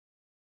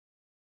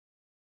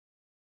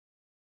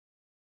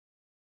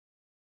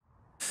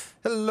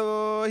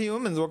Hello,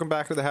 humans. Welcome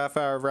back to the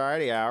half-hour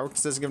variety hour,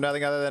 consisting of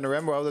nothing other than a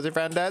Rimworld with your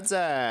friend Dead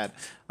Set.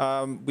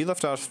 We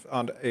left off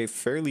on a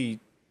fairly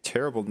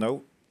terrible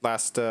note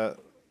last time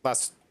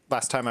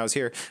I was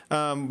here.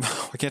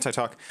 Why can't I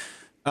talk?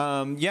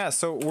 Yeah,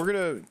 so we're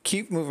gonna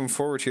keep moving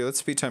forward here. Let's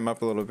speed time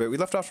up a little bit. We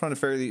left off on a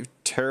fairly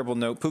terrible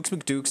note. Pooks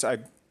McDukes,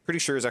 I'm pretty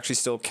sure, is actually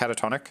still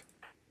catatonic.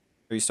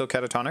 Are you still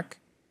catatonic?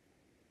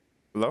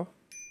 Hello?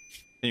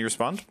 Can you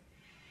respond?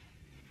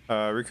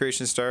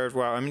 Recreation starved.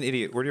 Wow, I'm an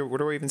idiot. Where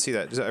do I even see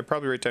that? I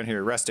probably right down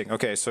here. Resting.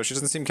 Okay, so she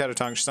doesn't seem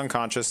catatonic. She's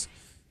unconscious.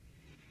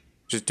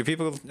 Just do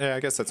people? Yeah, I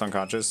guess that's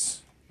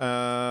unconscious.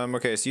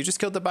 Okay, so you just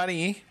killed the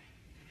bunny.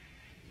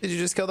 Did you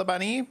just kill the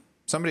bunny?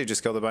 Somebody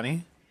just killed the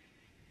bunny.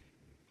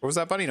 What was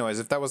that bunny noise?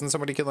 If that wasn't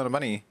somebody killing a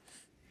bunny.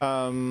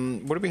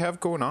 What do we have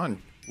going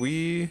on?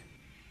 We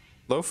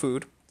low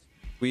food.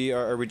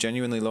 Are we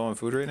genuinely low on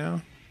food right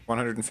now?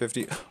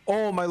 150.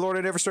 Oh my lord!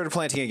 I never started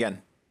planting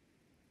again.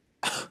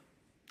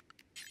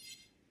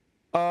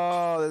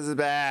 Oh, this is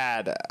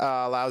bad.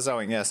 Allow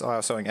sowing. Yes, allow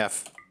sowing.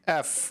 F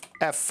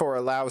for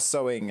allow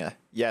sowing.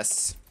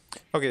 Yes.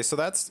 Okay, so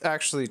that's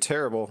actually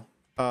terrible.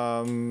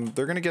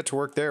 They're gonna get to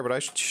work there, but I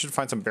should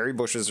find some berry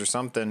bushes or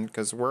something,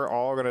 because we're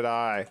all gonna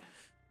die.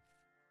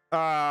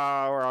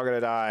 We're all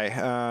gonna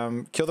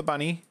die. Kill the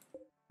bunny.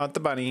 Hunt the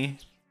bunny.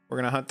 We're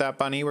gonna hunt that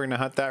bunny. We're gonna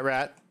hunt that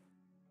rat.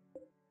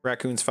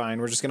 Raccoon's fine.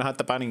 We're just gonna hunt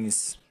the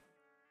bunnies.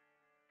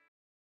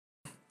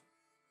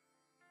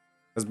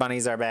 Those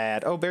bunnies are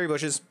bad. Oh, berry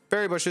bushes.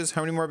 Berry bushes.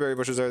 How many more berry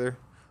bushes are there?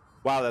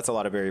 Wow, that's a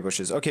lot of berry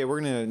bushes. Okay,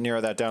 we're going to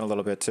narrow that down a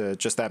little bit to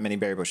just that many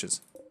berry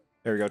bushes.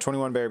 There we go.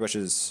 21 berry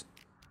bushes.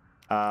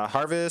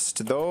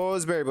 Harvest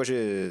those berry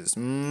bushes.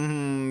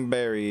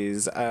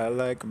 Berries. I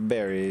like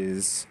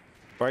berries.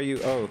 Why are you?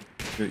 Oh,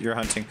 you're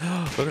hunting.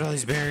 Look at all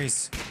these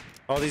berries.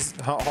 All these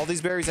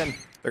berries in.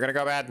 They're going to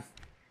go bad.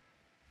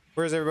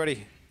 Where's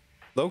everybody?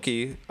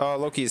 Loki. Oh,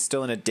 Loki is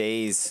still in a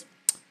daze.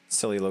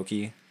 Silly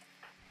Loki.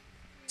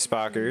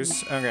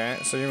 Spockers. Okay,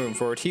 so you're moving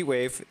forward. Heat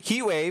wave.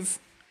 Heat wave.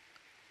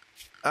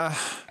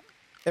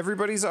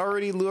 Everybody's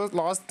already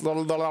lost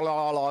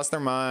their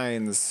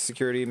minds.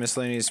 Security,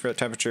 miscellaneous threat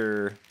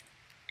temperature.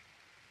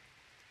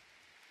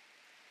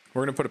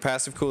 We're gonna put a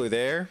passive cooler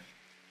there,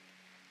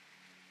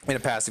 and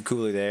a passive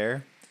cooler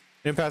there,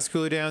 and a passive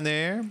cooler down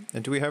there.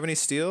 And do we have any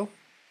steel?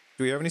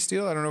 Do we have any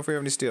steel? I don't know if we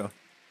have any steel.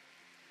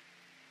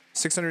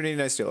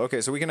 689 steel.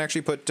 Okay, so we can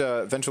actually put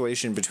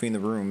ventilation between the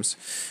rooms.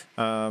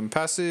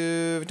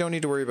 Passive, don't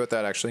need to worry about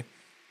that actually.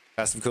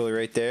 Passive cooler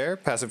right there.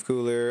 Passive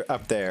cooler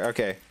up there.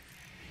 Okay,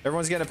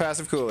 everyone's getting a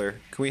passive cooler.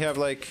 Can we have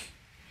like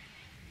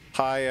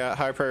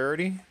high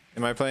priority?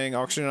 Am I playing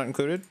oxygen not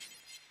included?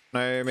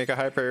 Can I make a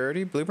high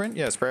priority blueprint?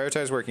 Yes,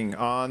 prioritize working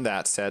on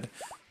that said.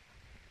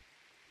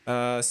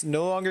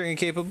 No longer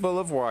incapable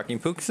of walking.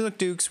 Pooks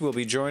McDukes will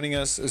be joining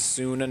us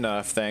soon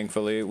enough,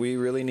 thankfully. We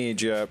really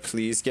need you.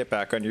 Please get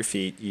back on your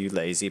feet, you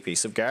lazy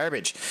piece of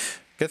garbage.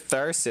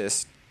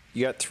 Catharsis.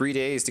 You got 3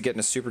 days to get in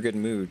a super good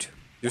mood.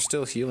 You're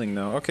still healing,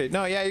 though. Okay,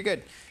 no, yeah, you're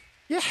good.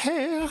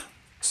 Yeah.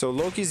 So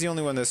Loki's the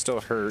only one that's still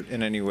hurt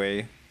in any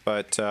way.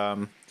 But,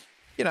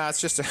 you know,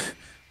 it's just a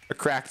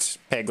cracked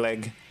peg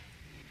leg.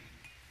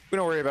 We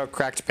don't worry about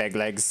cracked peg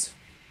legs.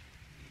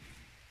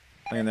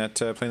 Playing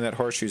that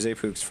horseshoes, eh,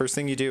 Pooks? First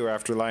thing you do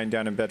after lying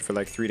down in bed for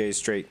like 3 days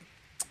straight.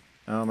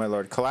 Oh my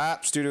lord.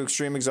 Collapse due to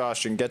extreme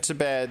exhaustion. Get to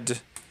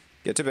bed.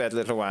 Get to bed,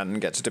 little one.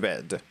 Get to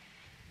bed.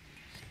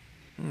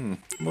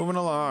 Moving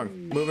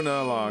along. Moving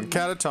along.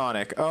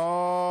 Catatonic.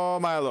 Oh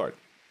my lord.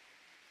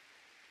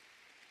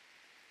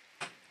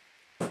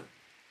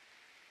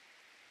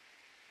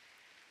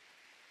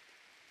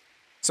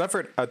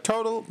 Suffered a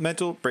total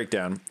mental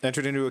breakdown.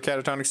 Entered into a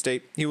catatonic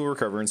state. He will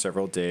recover in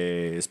several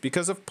days.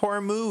 Because of poor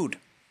mood.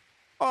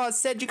 Oh, it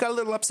said you got a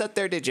little upset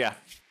there, did ya?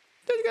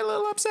 Did you get a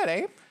little upset,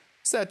 eh?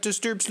 Does that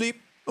disturb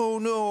sleep? Oh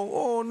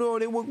no,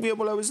 they woke me up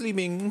while I was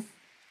sleeping.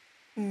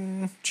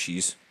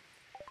 Jeez.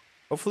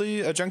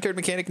 Hopefully a junkyard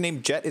mechanic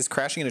named Jet is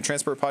crashing in a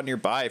transport pod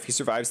nearby. If he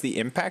survives the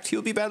impact,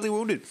 he'll be badly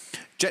wounded.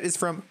 Jet is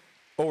from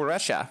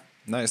Russia.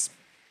 Nice.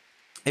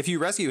 If you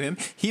rescue him,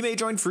 he may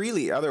join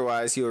freely.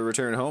 Otherwise, he will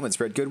return home and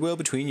spread goodwill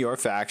between your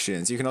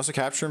factions. You can also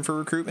capture him for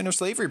recruitment or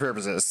slavery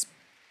purposes.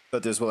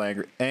 But this will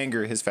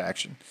anger his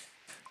faction.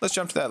 Let's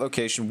jump to that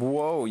location.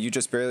 Whoa, you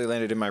just barely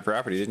landed in my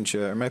property, didn't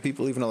you? Are my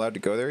people even allowed to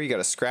go there? You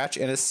got a scratch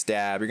and a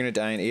stab. You're going to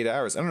die in 8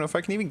 hours. I don't know if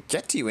I can even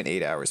get to you in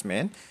 8 hours,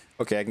 man.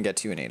 Okay, I can get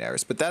to you in 8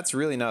 hours. But that's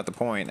really not the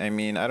point. I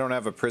mean, I don't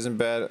have a prison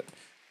bed.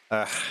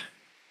 Why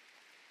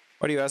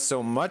do you ask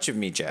so much of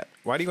me, Jet?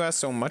 Why do you ask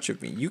so much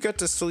of me? You get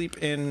to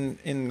sleep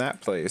in that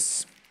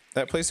place.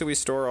 That place that we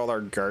store all our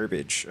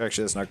garbage.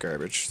 Actually, that's not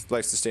garbage.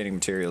 Life-sustaining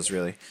materials,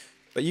 really.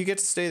 But you get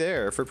to stay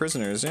there for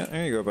prisoners. Yeah,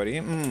 there you go, buddy.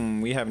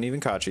 We haven't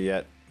even caught you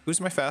yet. Who's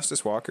my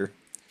fastest walker? Do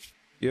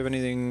you have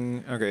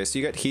anything? Okay, so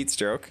you got heat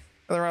stroke.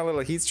 Another wrong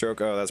little heat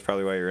stroke. Oh, that's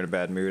probably why you're in a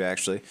bad mood,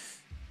 actually.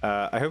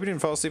 I hope you didn't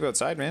fall asleep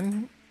outside,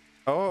 man.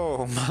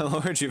 Oh, my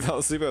lord, you fell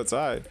asleep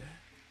outside.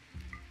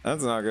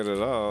 That's not good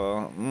at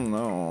all.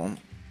 No.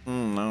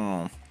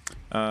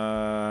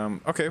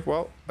 Okay,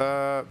 well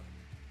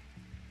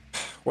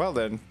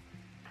then.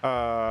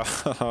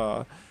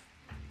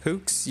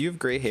 Pooks, you have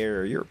gray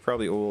hair. You're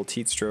probably old,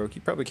 heat stroke.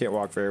 You probably can't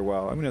walk very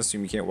well. I'm gonna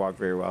assume you can't walk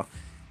very well.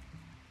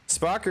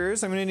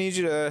 Spockers, I'm gonna need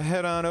you to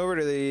head on over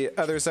to the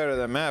other side of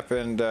the map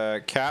and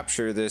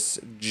capture this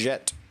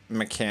jet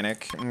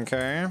mechanic.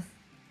 Okay,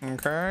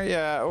 okay,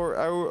 yeah,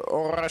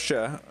 or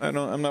Russia.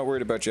 I'm not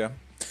worried about you.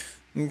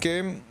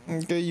 Okay,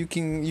 okay, you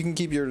can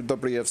keep your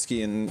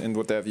Dostoevsky and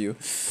what have you.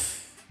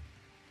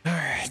 All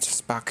right,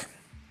 Spock,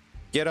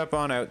 get up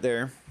on out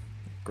there,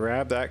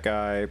 grab that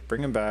guy,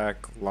 bring him back,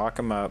 lock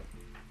him up.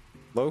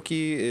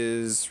 Loki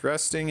is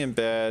resting in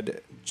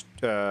bed.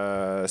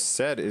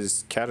 Sed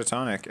is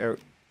catatonic, out,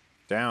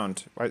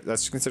 downed.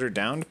 That's considered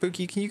downed.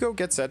 Pookie, can you go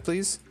get Sed,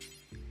 please?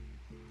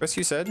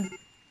 Rescue Sed.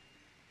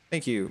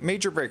 Thank you.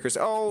 Major breakers.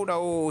 Oh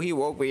no, he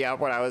woke me up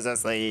when I was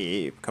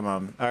asleep. Come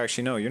on.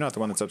 Actually, no, you're not the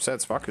one that's upset.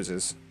 Spockers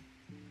is.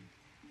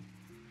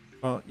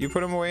 Well, you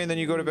put him away and then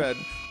you go to bed.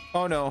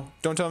 Oh no,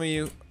 don't tell me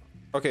you.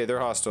 Okay, they're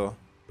hostile.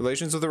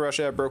 Relations with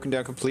Russia have broken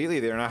down completely.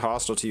 They are not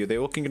hostile to you. They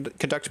will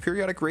conduct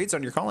periodic raids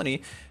on your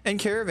colony and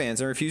caravans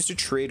and refuse to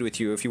trade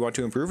with you. If you want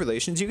to improve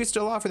relations, you can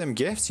still offer them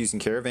gifts using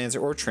caravans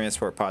or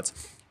transport pods.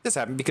 This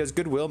happened because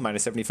goodwill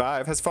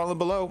 -75 has fallen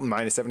below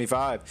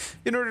 -75.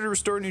 In order to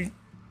restore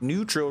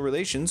neutral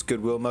relations,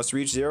 goodwill must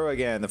reach 0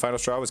 again. The final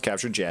straw was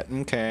captured Jet.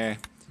 Okay,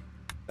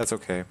 that's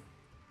okay.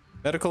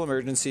 Medical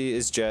emergency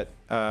is Jet.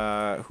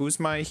 Who's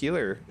my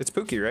healer? It's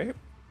Pookie, right?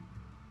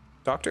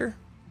 Doctor?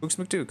 Pooks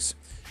McDukes.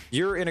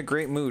 You're in a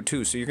great mood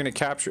too, so you're gonna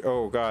capture.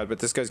 Oh god, but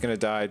this guy's gonna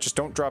die. Just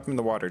don't drop him in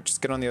the water. Just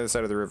get on the other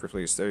side of the river,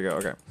 please. There you go.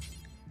 Okay.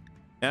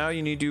 Now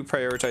you need to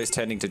prioritize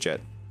tending to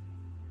Jet.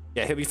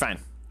 Yeah, he'll be fine.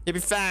 He'll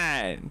be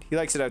fine. He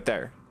likes it out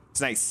there.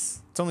 It's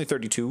nice. It's only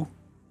 32.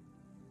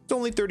 It's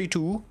only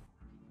 32.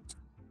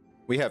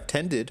 We have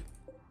tended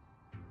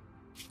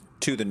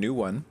to the new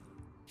one.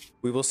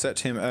 We will set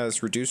him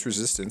as reduced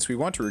resistance. We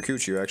want to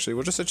recruit you, actually.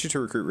 We'll just set you to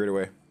recruit right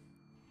away.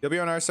 You'll be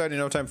on our side in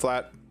no time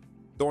flat.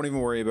 Don't even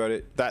worry about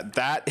it. That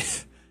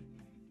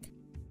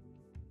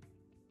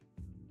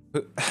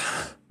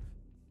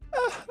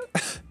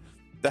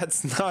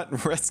that's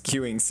not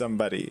rescuing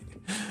somebody.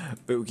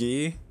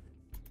 Boogie.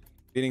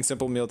 Feeding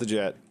simple meal to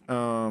Jet.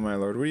 Oh my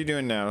lord. What are you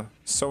doing now?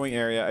 Sewing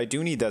area. I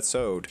do need that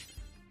sewed.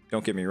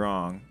 Don't get me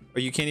wrong.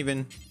 But you can't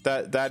even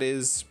that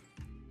is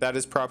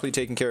properly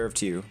taken care of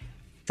to you.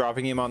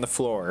 Dropping him on the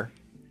floor.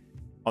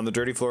 On the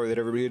dirty floor that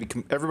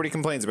everybody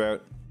complains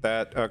about.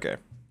 That okay.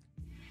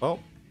 Well,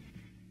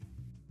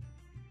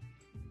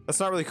 that's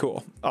not really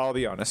cool. I'll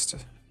be honest.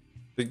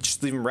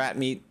 Just leaving rat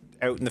meat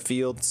out in the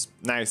fields.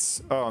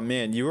 Nice. Oh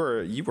man, you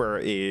were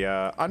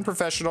a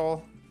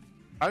unprofessional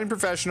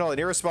and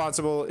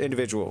irresponsible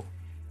individual.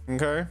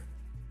 Okay.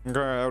 Okay.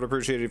 I would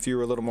appreciate it if you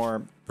were a little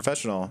more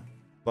professional.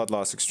 Blood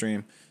loss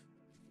extreme.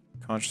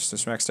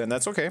 Consciousness max 10.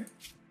 That's okay.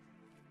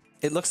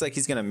 It looks like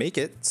he's gonna make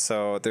it.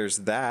 So there's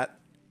that.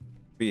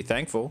 Be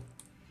thankful.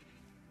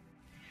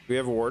 We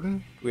have a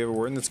warden. We have a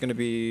warden that's going to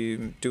be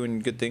doing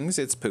good things.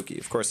 It's Pookie.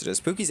 Of course it is.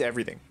 Pookie's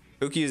everything.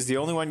 Pookie is the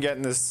only one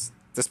getting this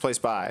place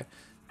by.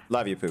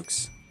 Love you,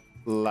 Pooks.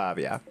 Love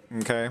ya.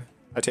 Okay.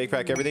 I take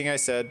back everything I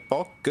said.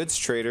 Bulk goods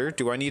trader.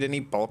 Do I need any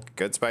bulk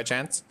goods by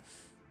chance?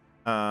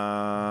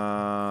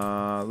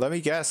 Let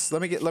me guess.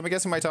 Let me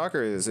guess who my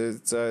talker is.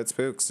 It's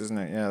Pooks, isn't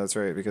it? Yeah, that's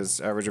right.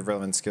 Because average of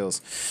relevant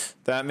skills.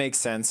 That makes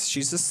sense.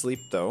 She's asleep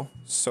though,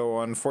 so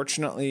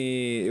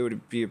unfortunately, it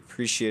would be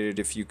appreciated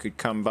if you could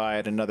come by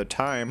at another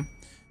time.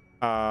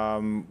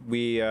 Your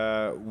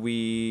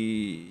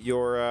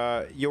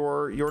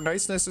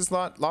niceness is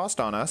not lost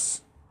on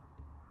us.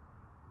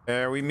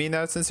 We mean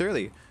that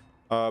sincerely.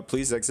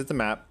 Please exit the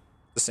map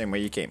the same way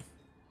you came.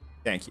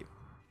 Thank you.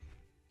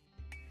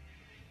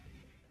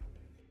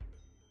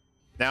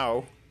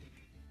 Now,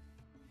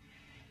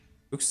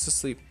 Luke's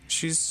asleep.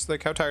 She's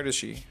like, how tired is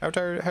she? How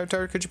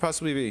tired could you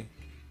possibly be?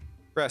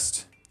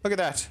 Rest. Look at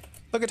that.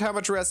 Look at how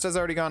much rest has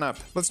already gone up.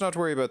 Let's not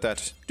worry about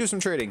that. Do some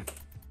trading.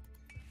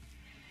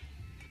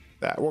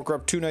 That woke her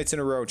up 2 nights in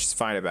a row. She's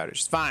fine about it.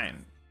 She's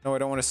fine. No, I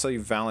don't want to sell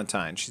you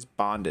Valentine. She's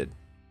bonded.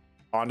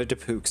 Bonded to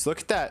Pooks.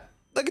 Look at that.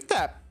 Look at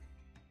that.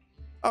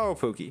 Oh,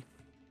 Pookie.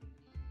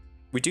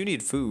 We do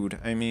need food.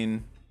 I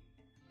mean,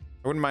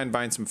 I wouldn't mind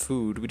buying some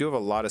food. We do have a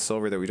lot of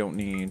silver that we don't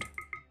need.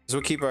 So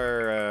we'll keep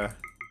our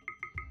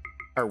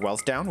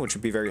wealth down, which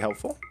would be very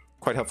helpful.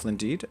 Quite helpful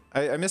indeed.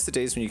 I miss the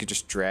days when you could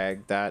just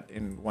drag that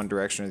in one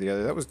direction or the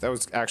other. That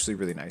was actually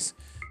really nice.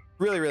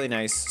 Really, really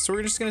nice. So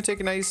we're just gonna take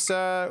a nice,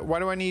 why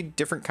do I need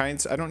different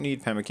kinds? I don't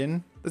need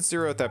pemmican. Let's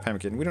zero out that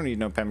pemmican. We don't need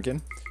no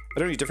pemmican. I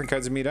don't need different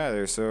kinds of meat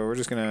either. So we're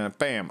just gonna,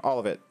 bam, all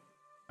of it.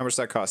 How much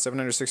does that cost?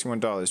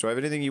 $761. Do I have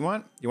anything you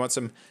want? You want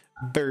some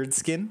bird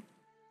skin?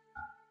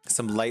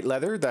 Some light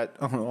leather? That,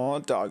 oh,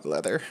 dog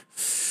leather.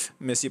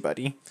 Miss you,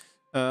 buddy.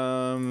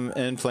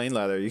 And plain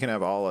leather. You can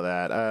have all of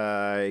that.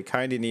 I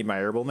kind of need my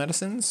herbal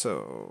medicine,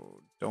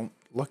 so don't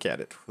look at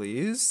it,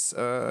 please.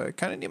 I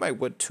kind of need my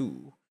wood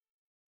too.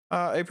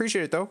 I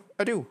appreciate it though.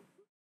 I do.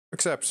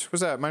 Accept.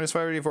 What's that?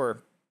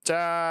 -584.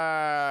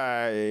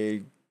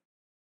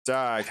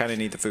 I kind of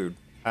need the food.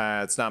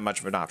 It's not much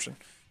of an option.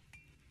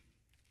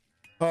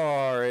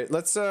 All right,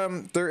 let's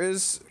there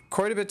is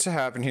quite a bit to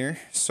happen here,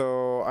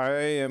 so I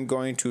am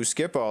going to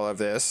skip all of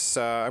this.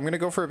 I'm going to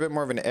go for a bit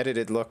more of an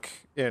edited look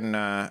in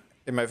my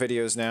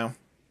videos now,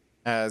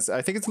 as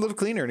I think it's a little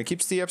cleaner and it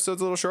keeps the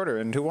episodes a little shorter.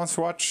 And who wants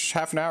to watch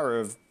half an hour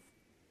of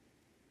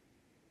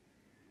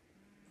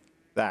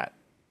that?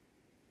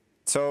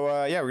 So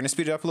yeah, we're going to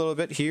speed it up a little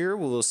bit here.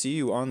 We'll see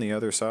you on the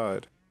other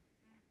side.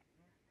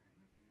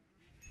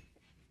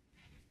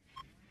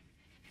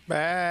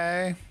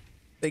 Bye.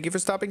 Thank you for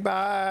stopping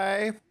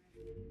by.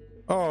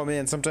 Oh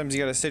man, sometimes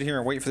you gotta sit here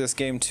and wait for this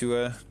game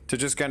to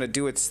just kind of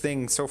do its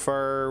thing. So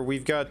far,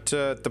 we've got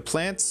the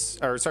plants,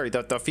 or sorry,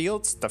 the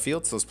fields,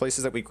 those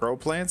places that we grow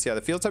plants. Yeah,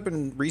 the fields have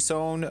been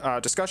resown.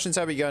 Discussions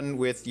have begun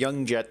with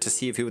Young Jet to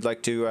see if he would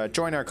like to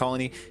join our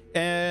colony,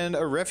 and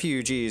a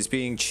refugee is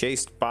being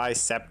chased by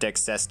septic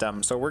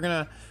system. So we're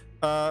gonna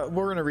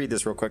read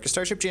this real quick. A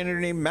starship janitor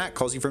named Matt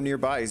calls you from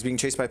nearby. He's being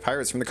chased by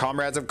pirates from the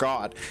Comrades of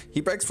God. He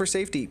begs for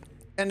safety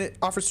and it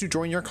offers to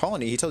join your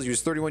colony. He tells you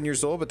he's 31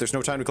 years old, but there's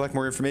no time to collect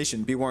more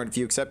information. Be warned, if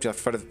you accept, you have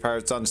to fight the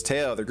pirates on his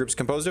tail. The group's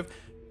composed of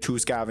 2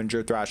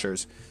 scavenger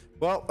thrashers.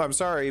 Well, I'm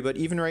sorry, but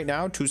even right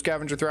now, 2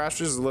 scavenger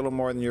thrashers is a little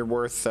more than you're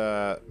worth,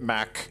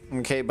 Mac.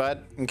 Okay,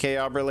 bud? Okay,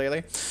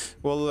 Aubrey.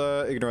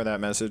 We'll ignore that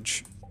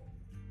message.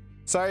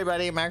 Sorry,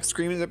 buddy. Mac's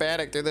screaming in the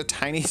attic through the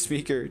tiny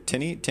speaker.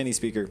 Tinny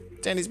speaker.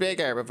 Tinny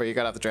speaker before you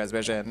cut off the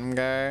transmission.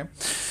 Okay.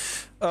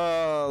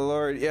 Oh,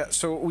 Lord. Yeah,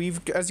 so we've,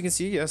 as you can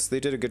see, yes, they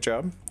did a good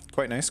job.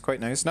 Quite nice, quite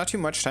nice. Not too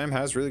much time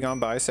has really gone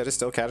by. Set is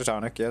still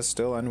catatonic. Yes,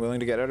 still unwilling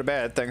to get out of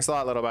bed. Thanks a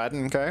lot, little bud.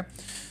 Okay.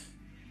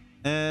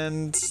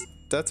 And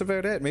that's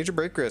about it. Major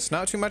break risk.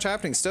 Not too much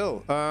happening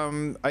still.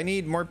 I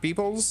need more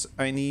peoples.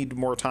 I need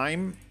more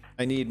time.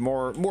 I need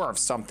more of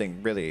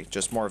something, really.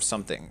 Just more of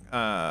something.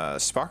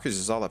 Spockers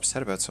is all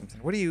upset about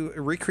something. What are you,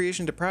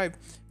 recreation deprived?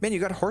 Man, you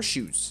got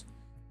horseshoes.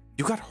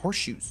 You got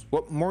horseshoes.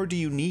 What more do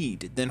you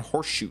need than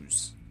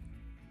horseshoes?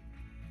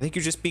 I think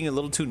you're just being a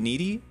little too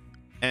needy.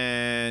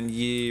 And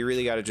you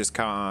really got to just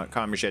calm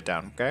your shit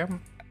down, okay?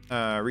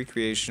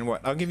 Recreation,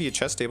 what? I'll give you a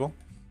chess table.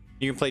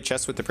 You can play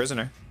chess with the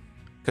prisoner.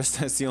 Because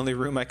that's the only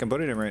room I can put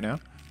it in right now.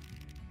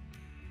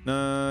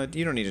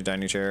 You don't need a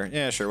dining chair.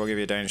 Yeah, sure, we'll give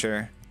you a dining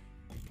chair.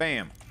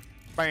 Bam.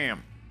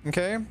 Bam.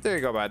 Okay, there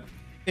you go, bud.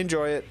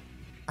 Enjoy it.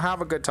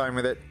 Have a good time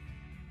with it.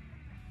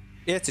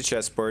 It's a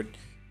chessboard.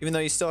 Even though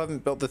you still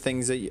haven't built the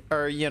things that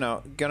are, you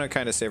know, gonna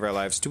kind of save our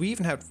lives. Do we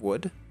even have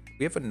wood? Do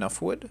we have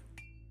enough wood?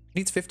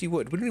 Needs 50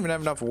 wood. We don't even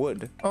have enough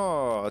wood.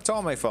 Oh, it's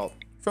all my fault.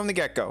 From the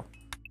get-go.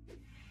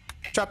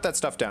 Chop that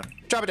stuff down.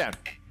 Chop it down.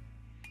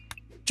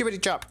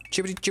 Chibbity chop.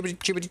 Chibbity chibbity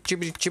chibbity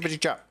chibbity chibbity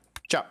chop.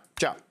 Chop,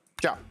 chop,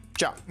 chop,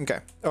 chop.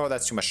 Okay. Oh,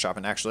 that's too much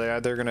chopping. Actually,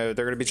 they're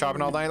gonna be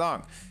chopping all night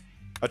long.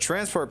 A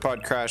transport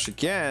pod crash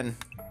again.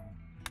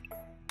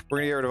 We're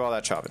gonna get rid of all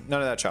that chopping.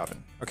 None of that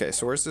chopping. Okay,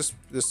 so where's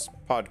this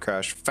pod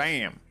crash?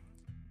 Fam.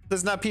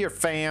 Does not appear,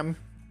 fam.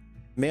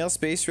 Male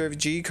space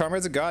refugee,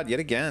 comrades of God,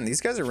 yet again.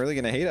 These guys are really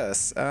gonna hate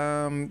us.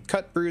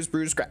 Cut, bruise,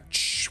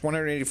 scratch.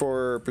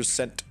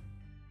 184%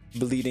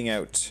 bleeding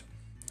out.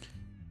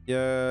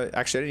 Yeah,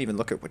 actually, I didn't even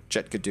look at what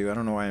Jet could do. I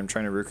don't know why I'm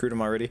trying to recruit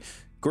him already.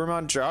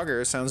 Gourmand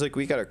jogger, sounds like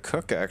we got a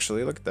cook,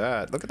 actually. Look at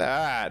that. Look at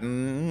that.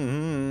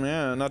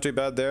 Yeah, not too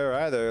bad there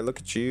either. Look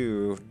at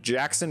you.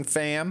 Jackson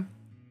fam.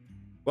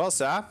 Well,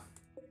 sir.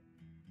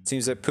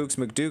 Seems that Pooks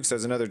McDukes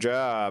has another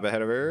job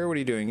ahead of her. What are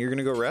you doing? You're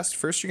gonna go rest?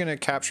 First, you're gonna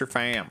capture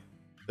fam.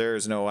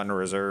 There's no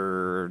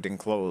unreserved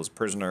enclosed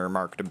prisoner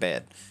marked to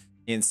bed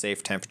in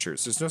safe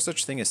temperatures. There's no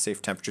such thing as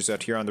safe temperatures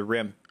out here on the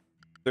rim.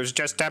 There's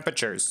just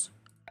temperatures.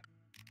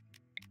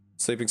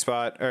 Sleeping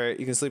spot. All right,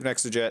 you can sleep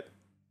next to Jet.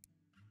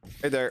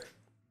 Right there.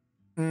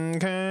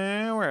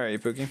 Okay, where are you,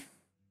 Pookie?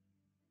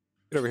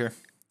 Get over here.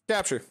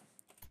 Capture.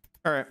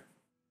 All right.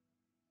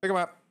 Pick him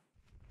up.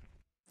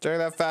 Drag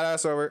that fat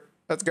ass over.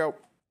 Let's go.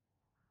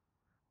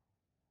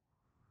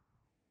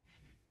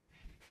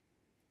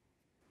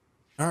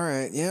 All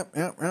right, yep.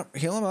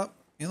 Heal him up.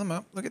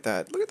 Look at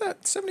that.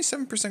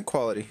 77%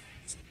 quality.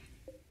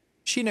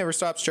 She never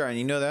stops trying.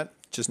 You know that?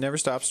 Just never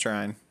stops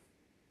trying.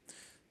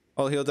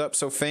 All healed up.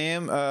 So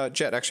fam,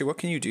 Jet, actually, what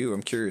can you do?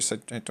 I'm curious. I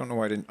don't know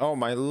why I didn't. Oh,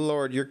 my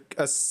Lord. You're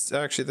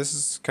actually, this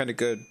is kind of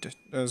good.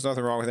 There's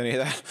nothing wrong with any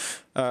of that.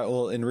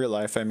 Well, in real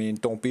life, I mean,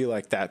 don't be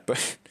like that,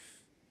 but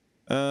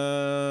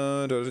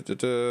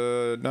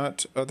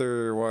not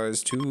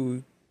otherwise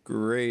too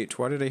great.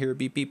 Why did I hear a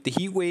beep beep? The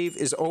heat wave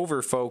is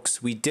over,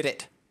 folks. We did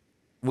it.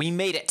 We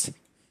made it.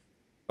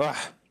 Ugh.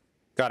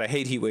 God, I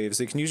hate heat waves.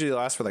 They can usually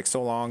last for like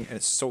so long, and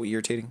it's so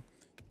irritating.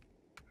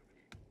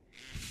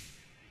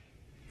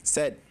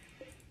 Said,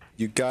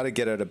 you gotta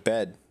get out of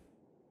bed.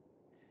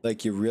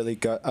 Like you really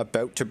got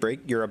about to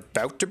break. You're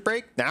about to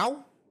break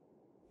now?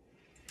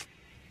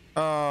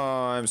 Oh,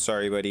 I'm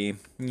sorry, buddy.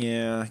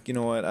 Yeah, you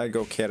know what? I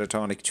go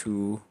catatonic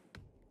too.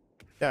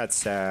 That's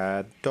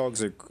sad.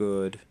 Dogs are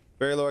good.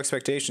 Very low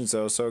expectations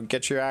though, so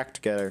get your act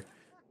together.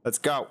 Let's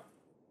go.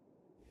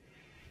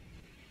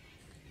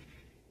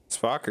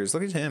 Spockers,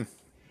 look at him.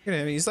 Look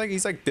at him. He's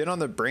like been on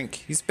the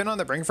brink. He's been on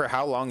the brink for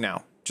how long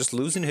now? Just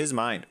losing his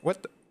mind.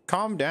 What the?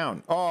 calm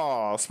down.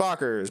 Oh,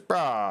 Spockers,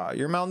 brah,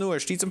 you're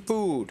malnourished. Eat some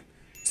food.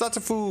 There's lots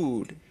of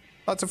food.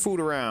 Lots of food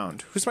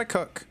around. Who's my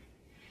cook?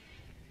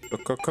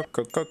 Cook,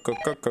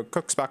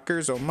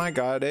 Spockers. Oh my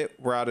god, it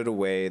rotted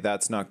away.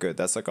 That's not good.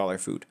 That's like all our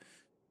food.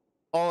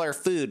 All our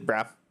food,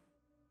 brah.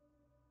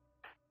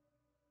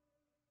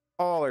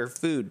 All our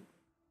food.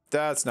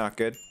 That's not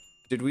good.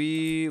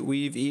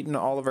 We've eaten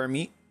all of our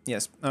meat?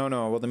 Yes. Oh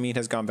no, well the meat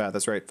has gone bad.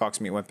 That's right,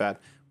 fox meat went bad.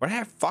 Why did I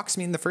have fox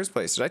meat in the first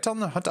place? Did I tell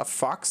them to hunt a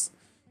fox?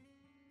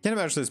 Can't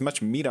imagine there's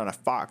much meat on a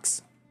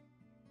fox.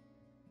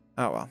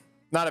 Oh well.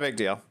 Not a big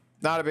deal.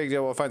 Not a big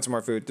deal. We'll find some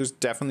more food. There's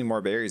definitely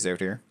more berries out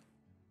here.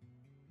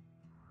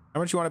 How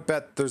much you want to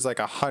bet there's like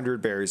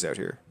 100 berries out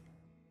here?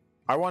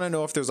 I want to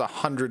know if there's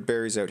 100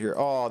 berries out here.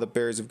 Oh, the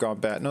berries have gone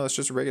bad. No, that's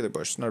just a regular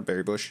bush. It's not a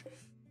berry bush.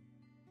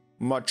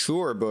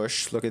 Mature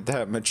bush. Look at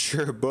that.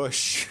 Mature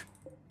bush.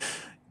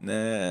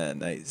 Nah,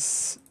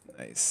 nice.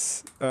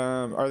 Nice.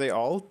 Are they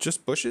all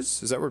just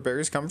bushes? Is that where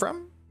berries come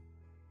from?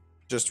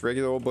 Just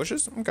regular old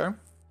bushes? Okay.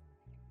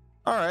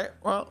 All right.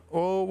 Well,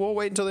 we'll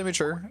wait until they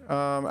mature.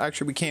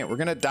 Actually, we can't. We're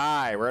gonna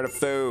die. We're out of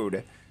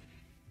food.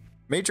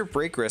 Major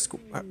break risk.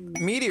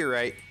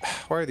 Meteorite.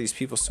 Why are these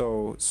people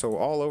so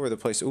all over the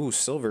place? Ooh,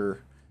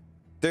 silver.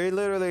 They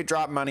literally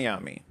drop money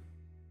on me.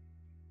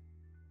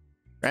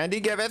 Randy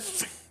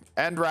giveth,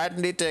 and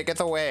Randy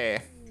taketh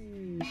away.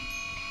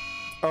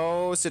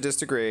 Oh,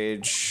 sadistic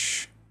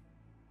rage.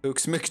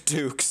 Hooks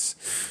McDukes.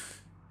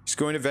 She's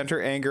going to vent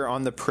her anger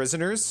on the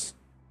prisoners.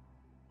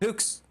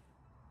 Hooks.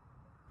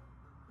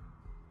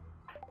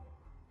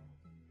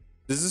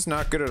 This is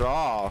not good at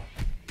all.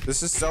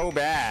 This is so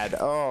bad.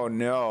 Oh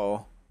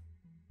no.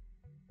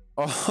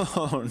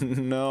 Oh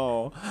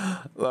no.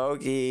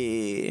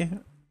 Loki.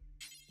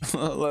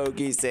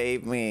 Loki,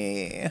 save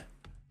me.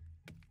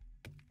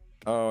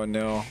 Oh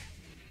no.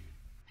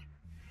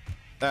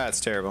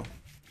 That's terrible.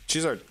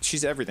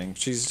 She's everything.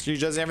 She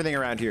does everything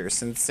around here.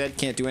 Since Zed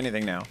can't do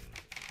anything now.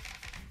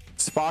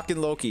 Spock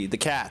and Loki, the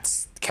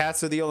cats. The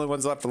cats are the only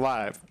ones left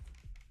alive.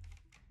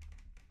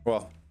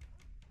 Well,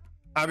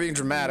 I'm being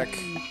dramatic.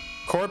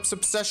 Corpse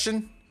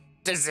obsession?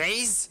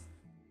 Disease?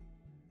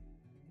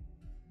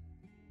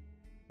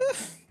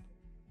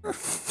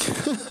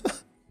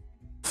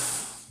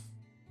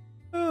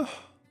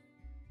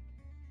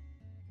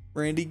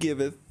 Randy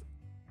giveth,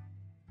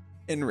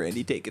 and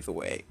Randy taketh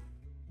away.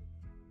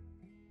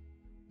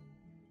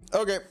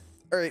 Okay.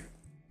 All right.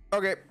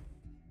 Okay.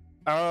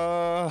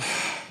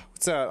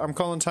 What's that? I'm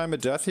calling time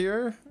of death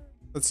here.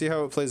 Let's see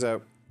how it plays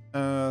out.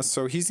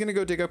 So he's gonna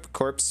go dig up a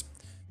corpse.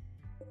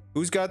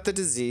 Who's got the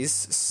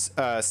disease?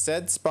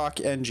 Said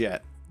Spock and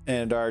Jet.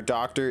 And our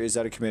doctor is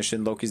out of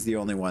commission. Loki's the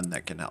only one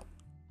that can help.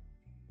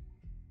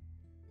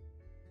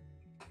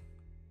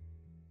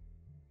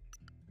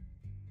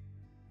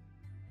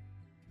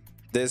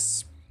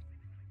 This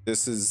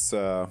is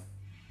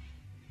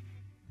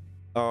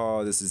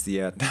oh, this is the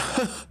end.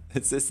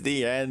 This is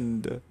the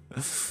end.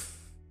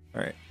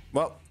 All right.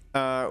 Well,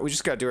 we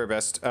just gotta do our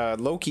best.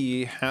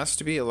 Loki has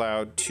to be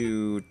allowed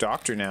to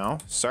doctor now.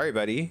 Sorry,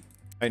 buddy.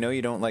 I know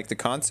you don't like the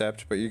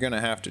concept, but you're gonna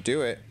have to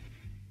do it.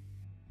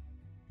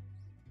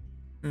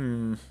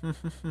 No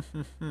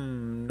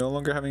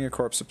longer having a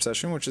corpse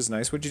obsession, which is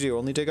nice. What'd you do?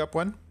 Only dig up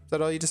one? Is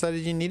that all you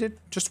decided you needed?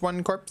 Just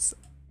one corpse?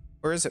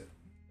 Or is it?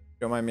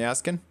 Don't mind me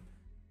asking.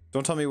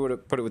 Don't tell me what to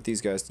put it with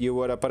these guys. You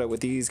would have put it with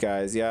these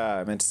guys. Yeah,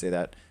 I meant to say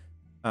that.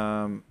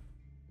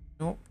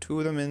 Nope, two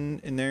of them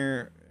in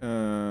there.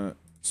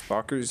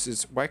 Spockers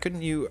is. Why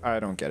couldn't you? I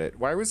don't get it.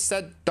 Why was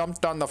Seth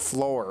dumped on the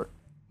floor?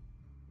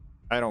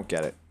 I don't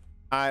get it.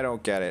 I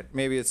don't get it.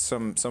 Maybe it's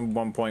some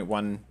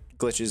 1.1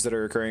 glitches that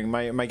are occurring.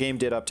 My game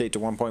did update to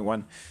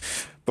 1.1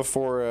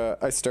 before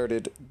I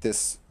started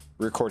this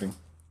recording,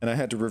 and I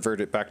had to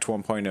revert it back to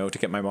 1.0 to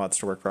get my mods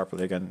to work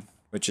properly again,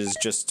 which is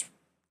just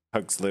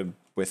Hugslib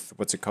with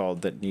what's it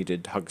called that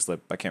needed Hugslib.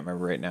 I can't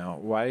remember right now.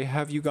 Why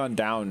have you gone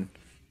down?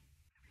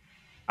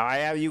 Why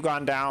have you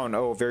gone down?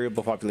 Oh,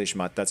 variable population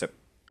mod. That's it.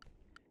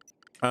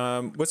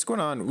 What's going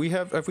on?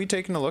 Have we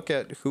taken a look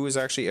at who is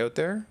actually out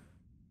there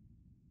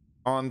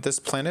on this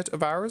planet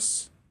of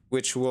ours,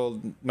 which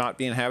will not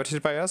be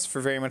inhabited by us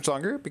for very much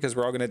longer because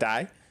we're all gonna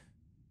die?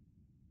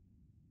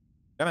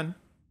 Come on.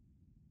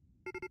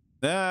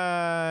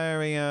 There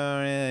we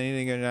go.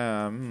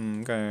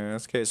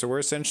 Okay, so we're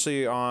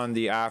essentially on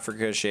the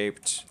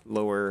Africa-shaped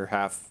lower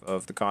half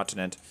of the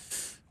continent.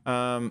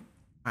 Wow.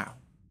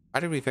 Why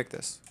did we pick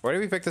this? Why did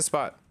we pick this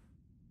spot?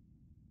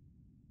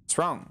 What's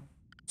wrong?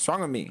 What's wrong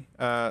with me?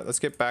 Let's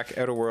get back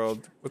out of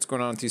world. What's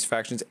going on with these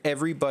factions?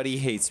 Everybody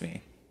hates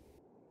me.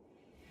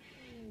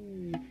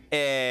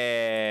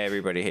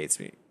 Everybody hates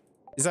me.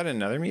 Is that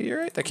another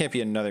meteorite? That can't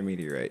be another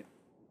meteorite.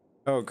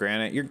 Oh,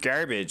 Granite, you're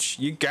garbage.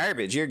 You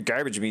garbage. You're a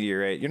garbage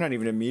meteorite. You're not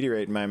even a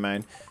meteorite in my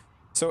mind.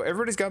 So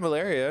everybody's got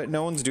malaria.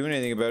 No one's doing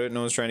anything about it.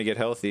 No one's trying to get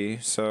healthy.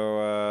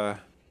 So,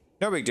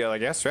 no big deal, I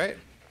guess, right?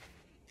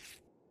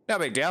 No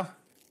big deal.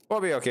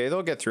 We'll be okay.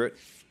 They'll get through it.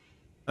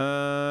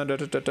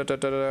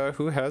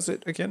 Who has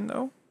it again,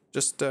 though?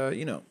 Just,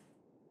 you know,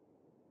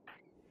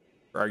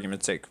 for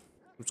argument's sake.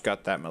 Who's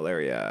got that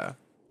malaria?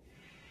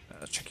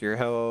 Check your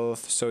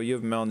health. So you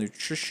have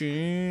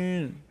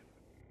malnutrition.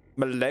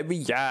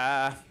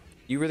 Malaria.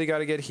 You really got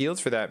to get healed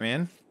for that,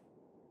 man.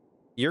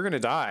 You're going to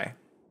die.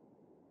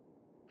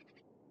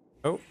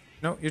 Oh,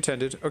 no, you're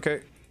tended.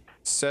 Okay.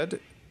 Said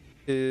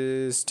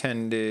is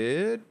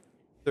tended.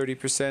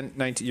 30%,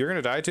 19. You're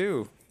going to die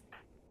too.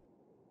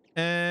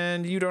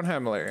 And you don't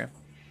have malaria.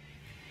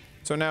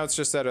 So now it's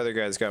just that other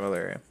guy's got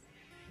malaria.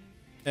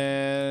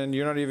 And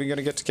you're not even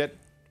going to get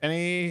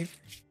any,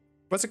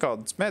 what's it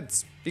called?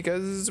 Meds.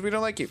 Because we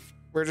don't like you.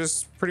 We're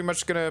just pretty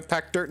much going to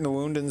pack dirt in the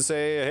wound and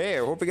say, hey,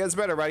 I hope it gets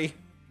better, buddy.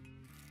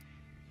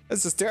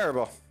 This is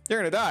terrible. You're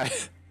going to die.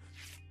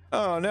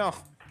 Oh, no.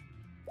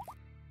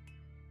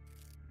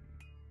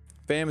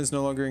 Bam is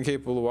no longer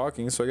incapable of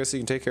walking, so I guess he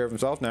can take care of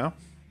himself now.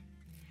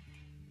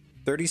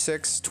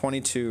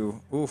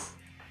 36-22. Oof.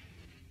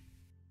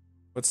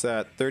 What's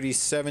that?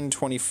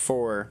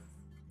 37-24.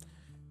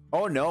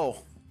 Oh, no.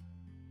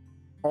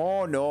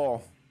 Oh,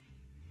 no.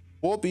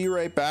 We'll be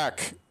right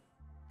back.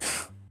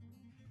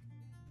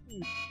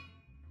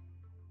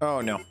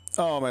 Oh, no.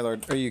 Oh, my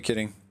lord. Are you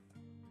kidding?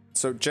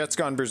 So Jet's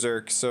gone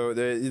berserk. So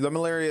the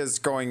malaria is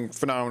going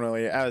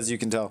phenomenally, as you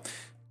can tell.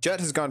 Jet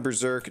has gone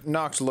berserk,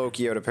 knocked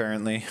Loki out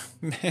apparently.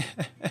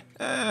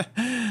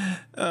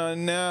 Oh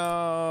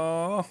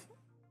no.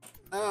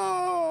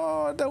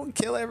 No, don't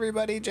kill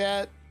everybody,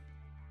 Jet.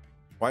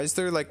 Why is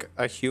there like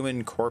a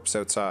human corpse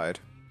outside?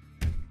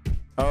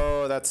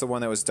 Oh, that's the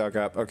one that was dug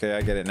up. Okay,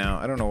 I get it now.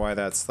 I don't know why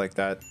that's like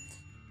that.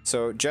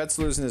 So Jet's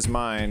losing his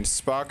mind.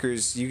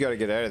 Spockers, you gotta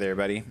get out of there,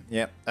 buddy.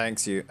 Yep,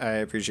 thanks you. I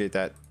appreciate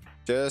that.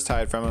 Just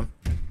hide from him.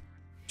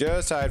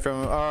 Just hide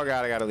from him. Oh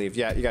god, I gotta leave.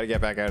 Yeah, you gotta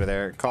get back out of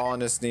there.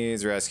 Colonist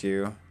needs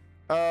rescue.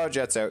 Oh,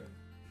 Jet's out.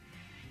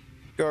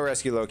 Go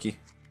rescue Loki.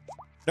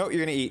 No,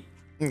 you're gonna eat.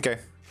 Okay.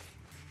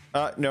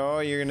 No,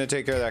 you're gonna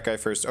take care of that guy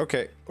first.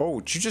 Okay. Oh,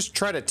 did you just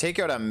try to take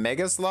out a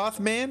Mega Sloth,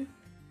 man?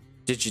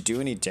 Did you do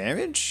any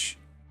damage?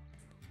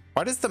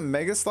 Why does the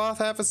Mega Sloth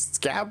have a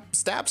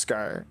stab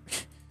scar?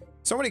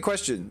 So many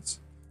questions.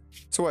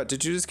 So what,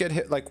 did you just get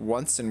hit like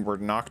once and were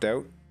knocked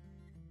out?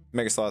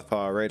 Mega Sloth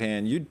paw, right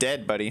hand. You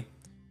dead, buddy.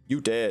 You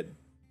dead.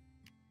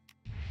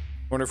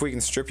 Wonder if we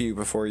can strip you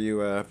before you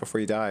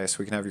die, so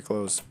we can have your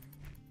clothes.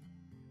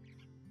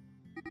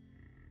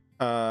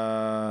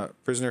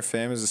 Prisoner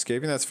Fam is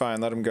escaping. That's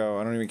fine. Let him go.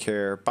 I don't even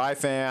care. Bye,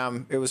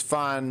 fam. It was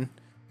fun.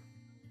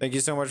 Thank you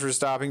so much for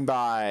stopping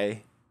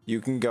by.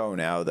 You can go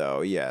now,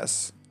 though.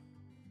 Yes.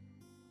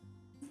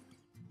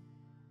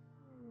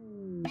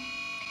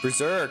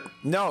 Berserk.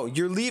 No,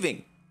 you're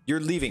leaving. You're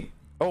leaving.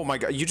 Oh my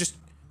god. You just.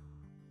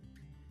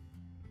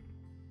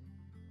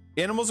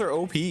 Animals are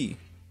OP.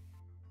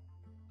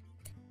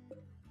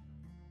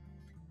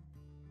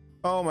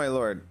 Oh my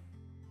lord.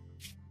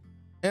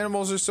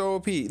 Animals are so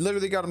OP.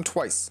 Literally got them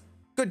twice.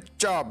 Good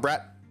job,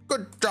 Brat.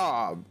 Good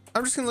job.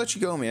 I'm just gonna let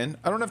you go, man.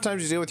 I don't have time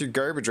to deal with your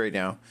garbage right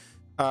now.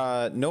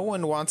 No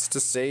one wants to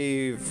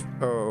save.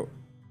 Oh,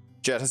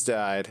 Jet has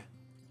died.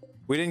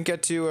 We didn't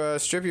get to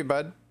strip you,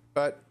 bud,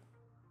 but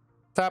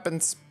it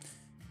happens.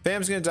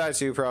 Fam's gonna die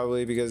too,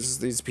 probably,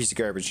 because he's a piece of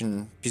garbage,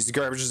 and piece of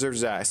garbage deserves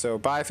to die. So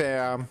bye,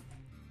 fam.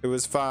 It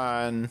was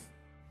fun.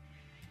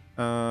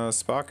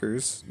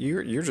 Spockers,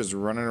 you're just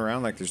running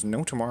around like there's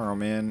no tomorrow,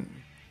 man.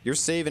 You're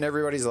saving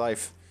everybody's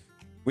life.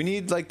 We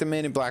need like the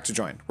man in black to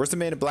join. Where's the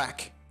man in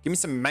black? Give me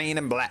some man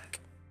in black.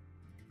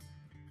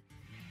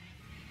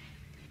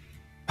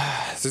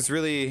 This is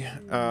really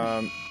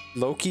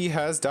Loki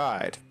has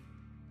died.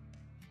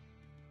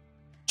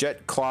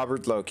 Jet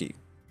clobbered Loki.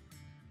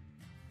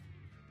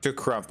 To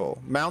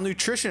crumple.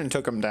 Malnutrition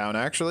took him down,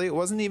 actually. It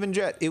wasn't even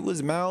Jet. It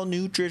was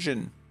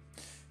malnutrition.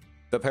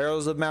 The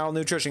perils of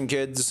malnutrition,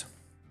 kids.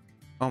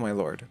 Oh my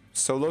lord.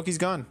 So Loki's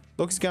gone.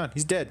 Loki's gone.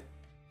 He's dead.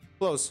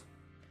 Close.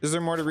 Is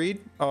there more to read?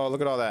 Oh,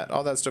 look at all that.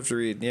 All that stuff to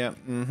read. Yeah.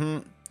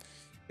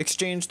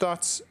 Exchange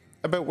thoughts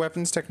about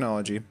weapons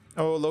technology.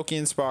 Oh, Loki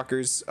and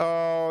Spockers.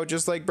 Oh,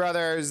 just like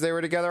brothers. They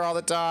were together all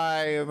the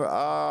time.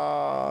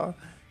 Oh,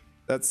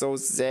 that's so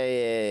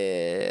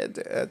sad.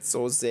 That's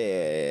so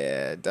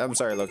sad. I'm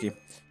sorry, Loki.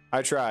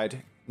 I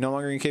tried. No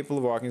longer incapable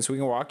of walking, so we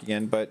can walk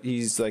again, but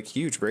he's like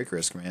huge break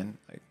risk, man.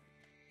 Like,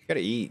 you gotta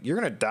eat. You're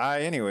gonna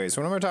die anyways.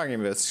 What am I talking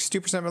about?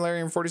 62%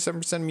 malaria and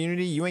 47%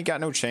 immunity? You ain't got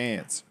no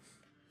chance.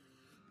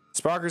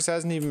 Spockers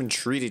hasn't even been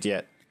treated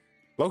yet.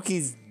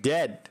 Loki's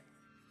dead.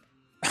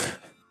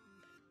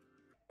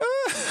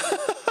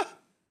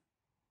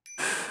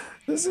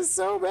 This is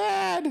so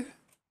bad.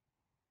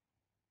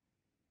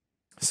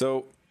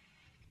 So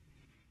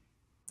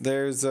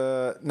there's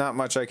not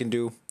much I can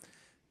do.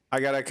 I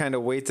gotta kind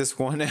of wait this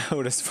one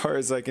out as far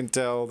as I can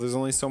tell. There's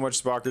only so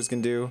much Spockers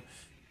can do.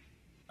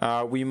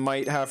 We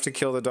might have to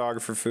kill the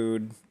dog for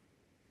food.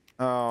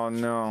 Oh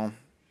no.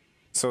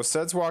 So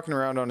Sed's walking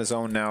around on his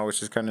own now,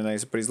 which is kind of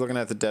nice, but he's looking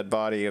at the dead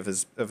body of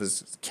his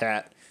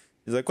cat.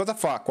 He's like, what the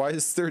fuck? Why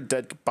is there a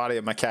dead body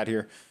of my cat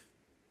here?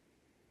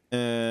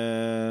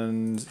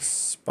 And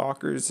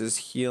Spockers is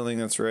healing,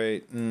 that's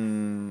right.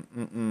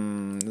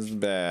 This is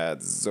bad.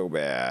 This is so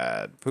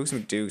bad. Pooks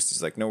McDukes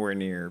is like nowhere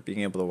near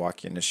being able to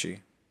walk in, is she?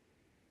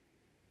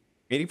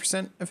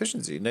 80%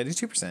 efficiency,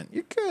 92%.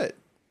 You're good.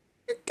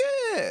 You're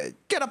good.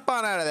 Get up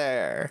on out of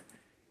there.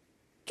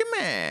 Come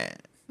on.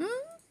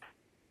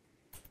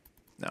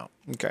 No.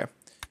 Okay.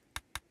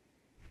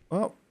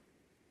 Well,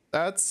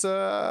 that's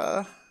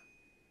Rimworld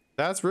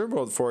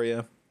for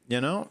you.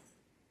 You know?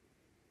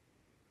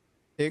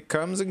 It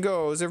comes and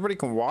goes. Everybody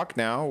can walk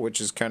now,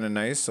 which is kind of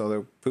nice,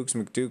 although Pooks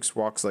McDukes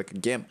walks like a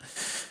gimp.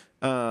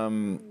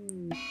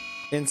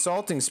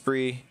 Insulting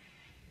spree.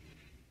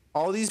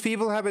 All these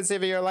people have been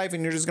saving your life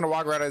and you're just gonna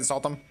walk around and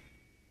insult them?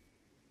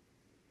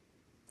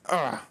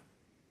 Ugh.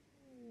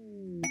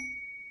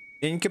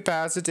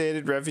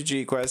 Incapacitated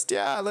refugee quest.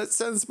 Yeah, let's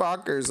send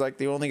Spockers, like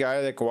the only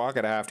guy that can walk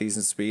at a half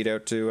decent speed,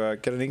 out to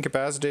get an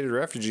incapacitated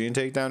refugee and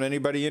take down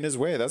anybody in his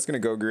way. That's gonna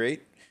go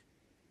great.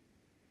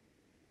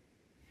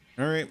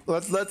 All right,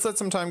 let's let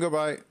some time go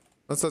by.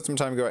 Let's let some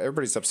time go.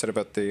 Everybody's upset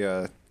about the,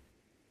 you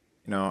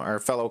know,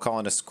 our fellow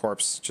colonist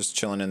corpse just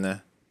chilling in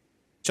the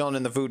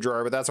food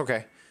drawer, but that's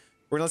okay.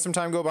 We're gonna let some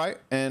time go by,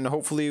 and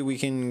hopefully we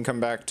can come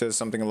back to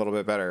something a little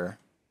bit better.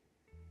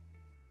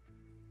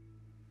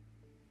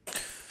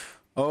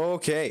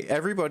 Okay,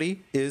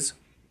 everybody is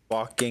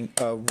walking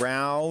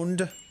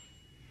around.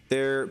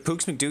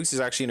 Pooks McDukes is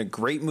actually in a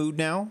great mood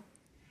now.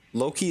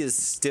 Loki is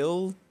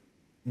still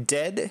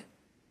dead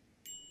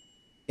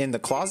in the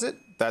closet.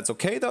 That's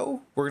okay,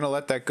 though. We're gonna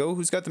let that go.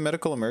 Who's got the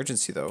medical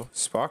emergency, though?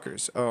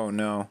 Spockers. Oh,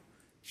 no.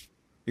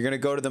 You're gonna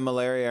go to the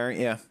malaria, aren't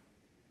you?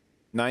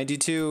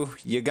 92,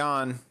 you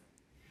gone.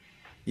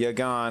 You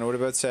gone. What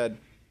about said?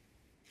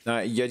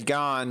 You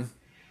gone.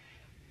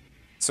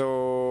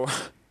 So,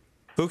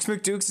 Pooks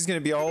McDukes is going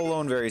to be all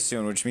alone very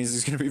soon, which means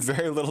there's going to be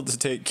very little to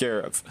take care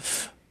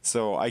of.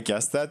 So I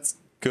guess that's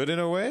good in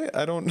a way.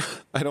 I don't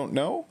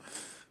know.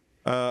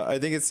 I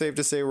think it's safe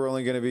to say we're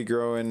only going to be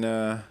growing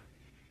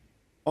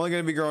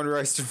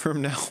rice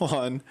from now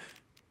on.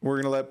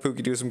 We're going to let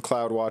Pookie do some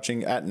cloud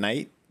watching at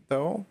night,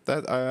 though.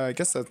 That I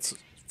guess that's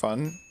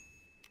fun.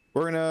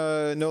 We're going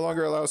to no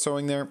longer allow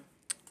sowing there.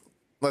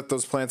 Let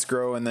those plants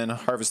grow and then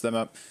harvest them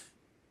up.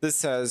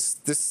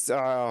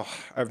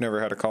 I've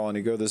never had a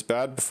colony go this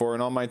bad before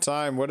in all my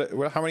time.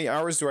 How many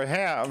hours do I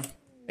have?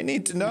 I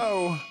need to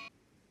know.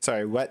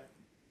 Sorry, what?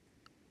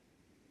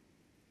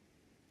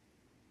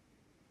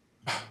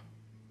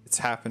 It's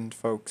happened,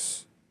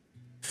 folks.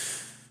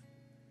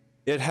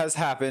 It has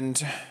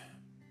happened.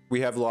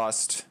 We have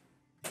lost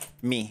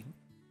me.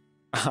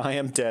 I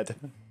am dead.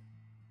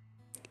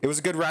 It was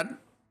a good run.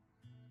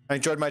 I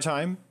enjoyed my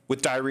time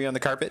with diarrhea on the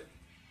carpet.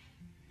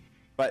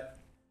 But,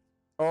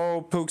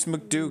 oh, Pooks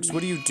McDukes,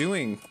 what are you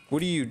doing?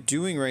 What are you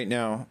doing right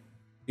now? Are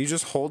you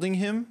just holding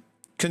him?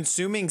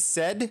 Consuming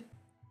said?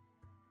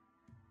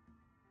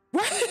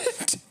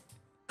 What?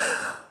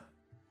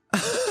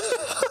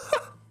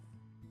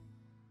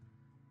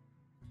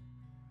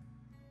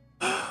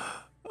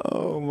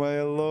 Oh,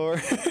 my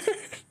lord.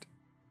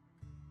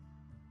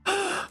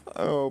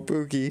 Oh,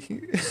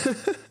 Pookie.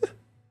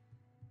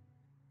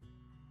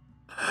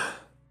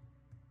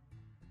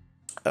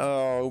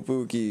 Oh,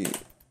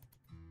 Pookie.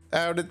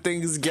 How did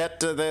things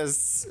get to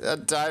this? A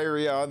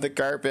diarrhea on the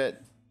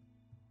carpet.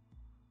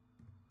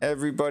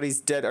 Everybody's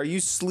dead. Are you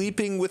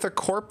sleeping with a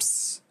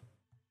corpse?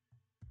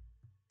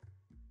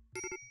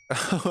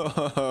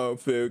 Oh,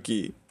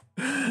 Pookie.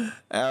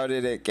 How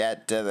did it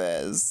get to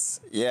this?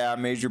 Yeah,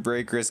 major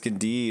break risk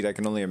indeed. I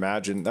can only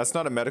imagine. That's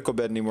not a medical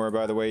bed anymore,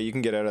 by the way. You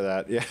can get out of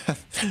that. Yeah,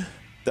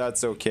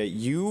 that's okay.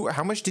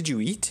 How much did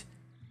you eat?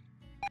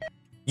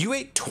 You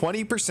ate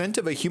 20%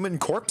 of a human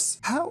corpse?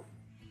 How?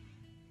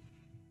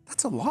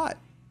 That's a lot.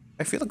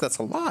 I feel like that's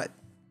a lot.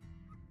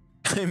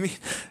 I mean,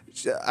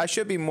 I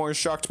should be more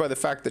shocked by the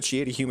fact that she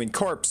ate a human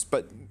corpse,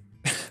 but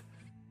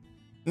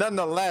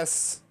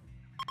nonetheless,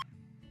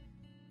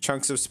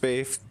 chunks of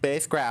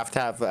spacecraft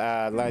have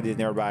landed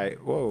nearby.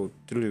 Whoa.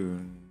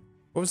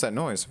 What was that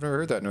noise? I've never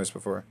heard that noise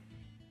before.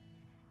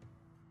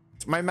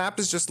 My map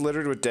is just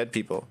littered with dead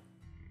people.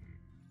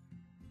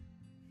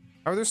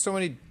 How are there so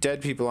many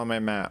dead people on my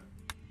map?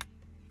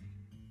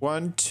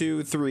 1,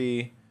 2,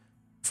 3,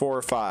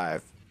 4,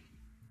 5.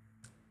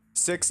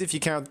 6 if you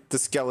count the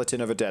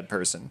skeleton of a dead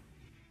person.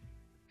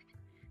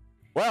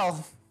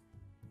 Well,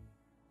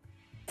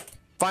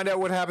 find out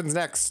what happens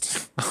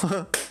next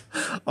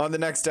on the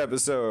next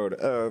episode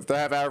of the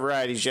Half Hour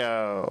Variety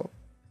Show.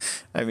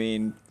 I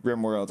mean,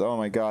 Rimworld. Oh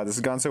my god, this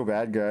has gone so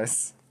bad,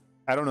 guys.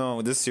 I don't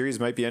know. This series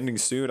might be ending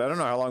soon. I don't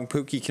know how long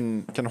Pookie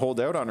can hold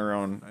out on her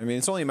own. I mean,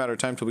 it's only a matter of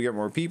time till we get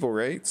more people,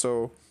 right?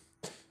 So,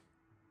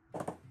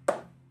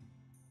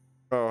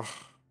 oh, all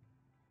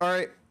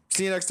right.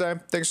 See you next time.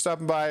 Thanks for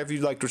stopping by. If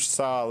you liked what you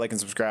saw, like and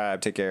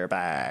subscribe. Take care.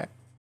 Bye.